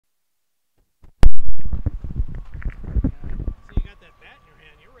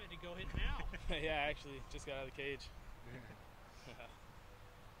Yeah, actually, just got out of the cage.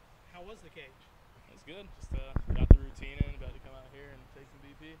 How was the cage? It was good. Just got the routine in, about to come out here and take some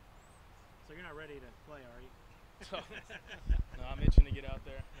BP. So you're not ready to play, are you? No, I'm itching to get out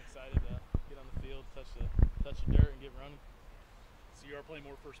there. I'm excited to get on the field, touch the dirt, and get running. So you are playing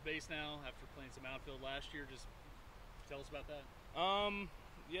more first base now after playing some outfield last year. Just tell us about that.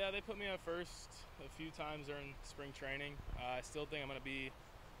 Yeah, they put me at first a few times during spring training. I still think I'm going to be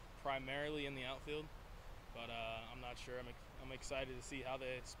primarily in the outfield, but I'm not sure. I'm excited to see how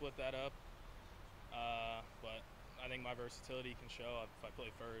they split that up. But I think my versatility can show if I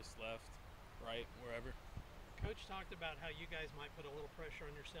play first, left, right, wherever. Coach talked about how you guys might put a little pressure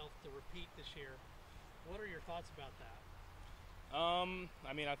on yourself to repeat this year. What are your thoughts about that?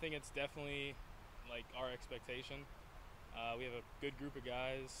 I mean, I think it's definitely like our expectation. We have a good group of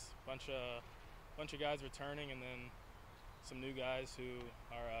guys, bunch of guys returning, and then some new guys who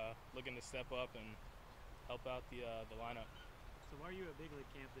are looking to step up and help out the lineup. So why are you at big league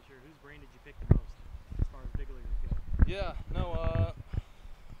camp this year? Whose brain did you pick the most as far as big leaguers go? Yeah, no,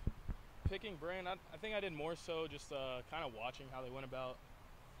 picking brain, I think I did more so just kind of watching how they went about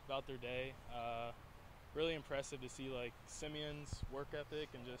their day. Really impressive to see like Simeon's work ethic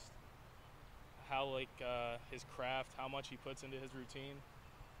and just how like his craft, how much he puts into his routine.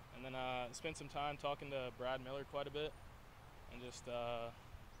 And then spent some time talking to Brad Miller quite a bit, and just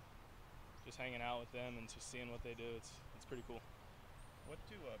hanging out with them and just seeing what they do. It's pretty cool. What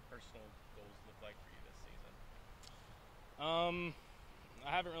do personal goals look like for you this season? I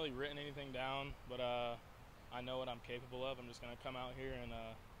haven't really written anything down, but I know what I'm capable of. I'm just gonna come out here and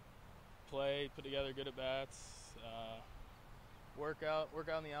play, put together good at bats, work out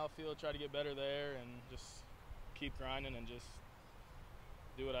in the outfield, try to get better there, and just keep grinding and just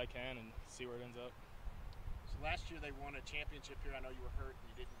do what I can and see where it ends up. So last year they won a championship here. I know you were hurt and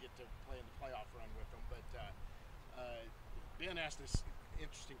you didn't get to play in the playoff run with them, but Ben asked this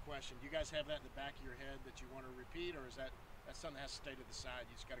interesting question. Do you guys have that in the back of your head that you want to repeat, or is that's something that has to stay to the side?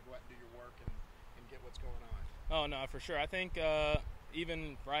 You just got to go out and do your work and get what's going on? Oh, no, for sure. I think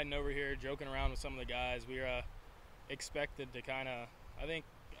even riding over here, joking around with some of the guys, we are expected to kind of I think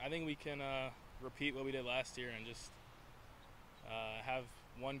we can repeat what we did last year and just have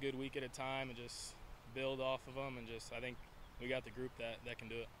one good week at a time and just build off of them, and just I think we got the group that can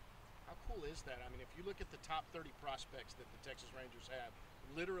do it. How cool is that? I mean, if you look at the top 30 prospects that the Texas Rangers have,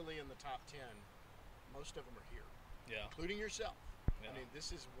 literally in the top 10, most of them are here. Yeah. Including yourself. Yeah. I mean,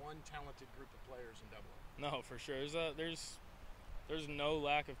 this is one talented group of players in Double A. No, for sure. There's no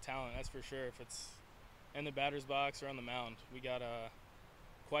lack of talent, that's for sure. If it's in the batter's box or on the mound, we got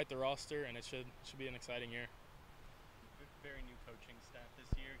quite the roster, and it should be an exciting year. Very new coaching staff this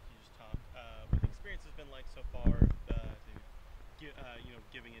year. Can you just talk what the experience has been like so far?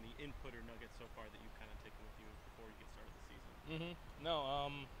 Giving any input or nuggets so far that you've kind of taken with you before you get started the season? No,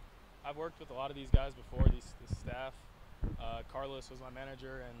 I've worked with a lot of these guys before. This staff. Carlos was my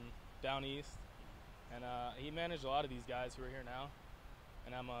manager and down east, and he managed a lot of these guys who are here now.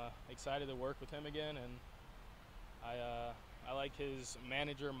 And I'm excited to work with him again, and I like his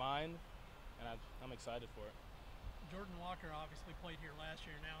manager mind, and I'm excied for it. Jordan Walker obviously played here last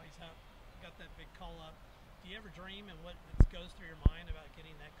year. Now he's got that big call up. Do you ever dream and what goes through your mind about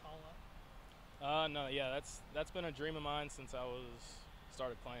getting that call up? No, yeah, that's been a dream of mine since I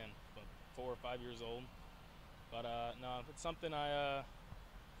started playing, but 4 or 5 years old. But no, it's something I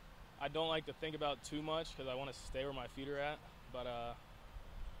don't like to think about too much because I want to stay where my feet are at. But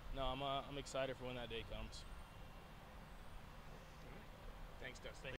no, I'm excited for when that day comes. Thanks, Dustin.